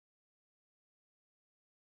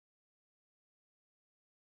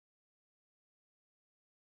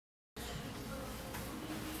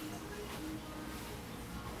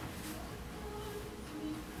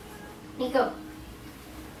Nico,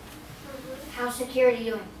 how's security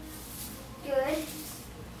doing? Good.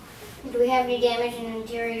 Do we have any damage in the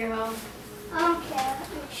interior of your home? Okay, let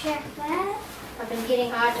me check that. I've been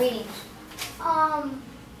getting odd readings.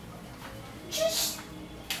 Just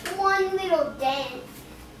one little dent,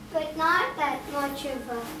 but not that much of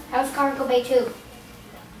a. How's Cargo Bay 2?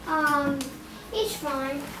 It's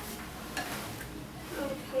fine.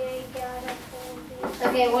 Okay, got it.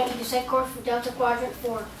 Okay, I want you to set course for Delta Quadrant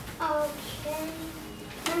 4. Okay.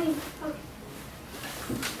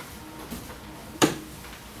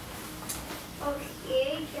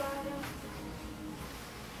 Okay, got it.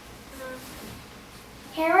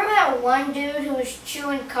 Hey, remember that one dude who was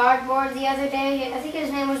chewing cardboard the other day? I think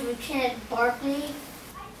his name was Lieutenant Barkley.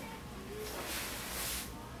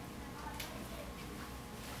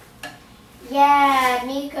 Yeah,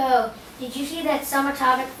 Nico. Did you see that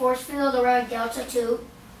subatomic force field around Delta 2?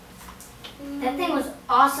 That thing was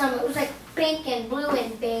awesome. It was like pink and blue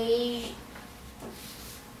and beige.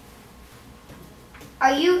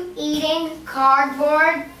 Are you eating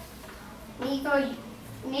cardboard? Nico,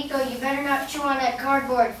 you better not chew on that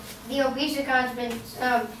cardboard. The Obesacon's been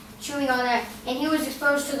chewing on that, and he was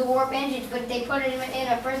exposed to the warp engines, but they put him in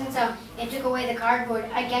a prison cell and took away the cardboard.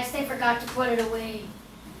 I guess they forgot to put it away.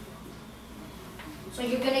 So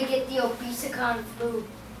you're gonna get the Obesacon flu.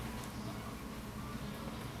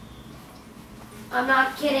 I'm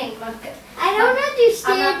not kidding. I don't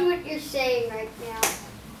understand what you're saying right now.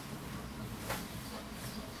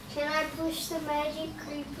 Can I push the magic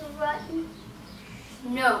creeper button?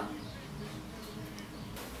 No.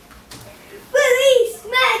 Release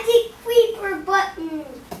magic creeper button!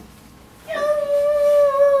 No!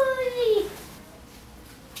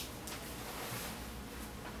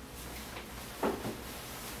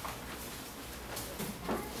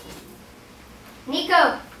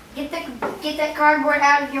 Nico, get that cardboard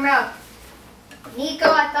out of your mouth.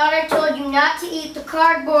 Nico, I thought I told you not to eat the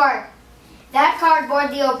cardboard. That cardboard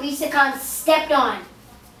the Obesacon stepped on.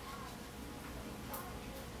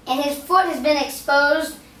 And his foot has been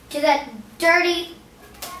exposed to that dirty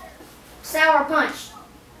sour punch.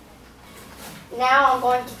 Now I'm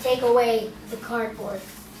going to take away the cardboard.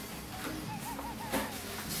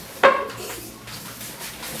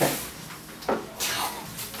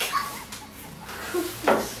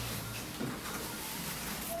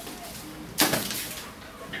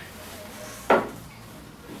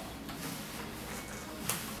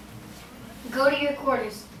 Go to your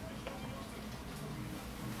quarters.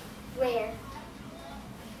 Where?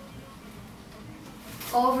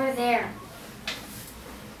 Over there.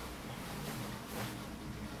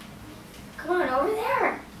 Come on, over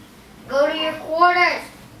there. Go to your quarters.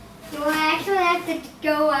 Do I actually have to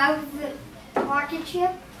go out of the rocket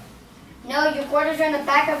ship? No, your quarters are in the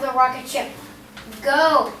back of the rocket ship.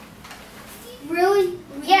 Go. Really?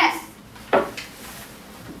 Yes.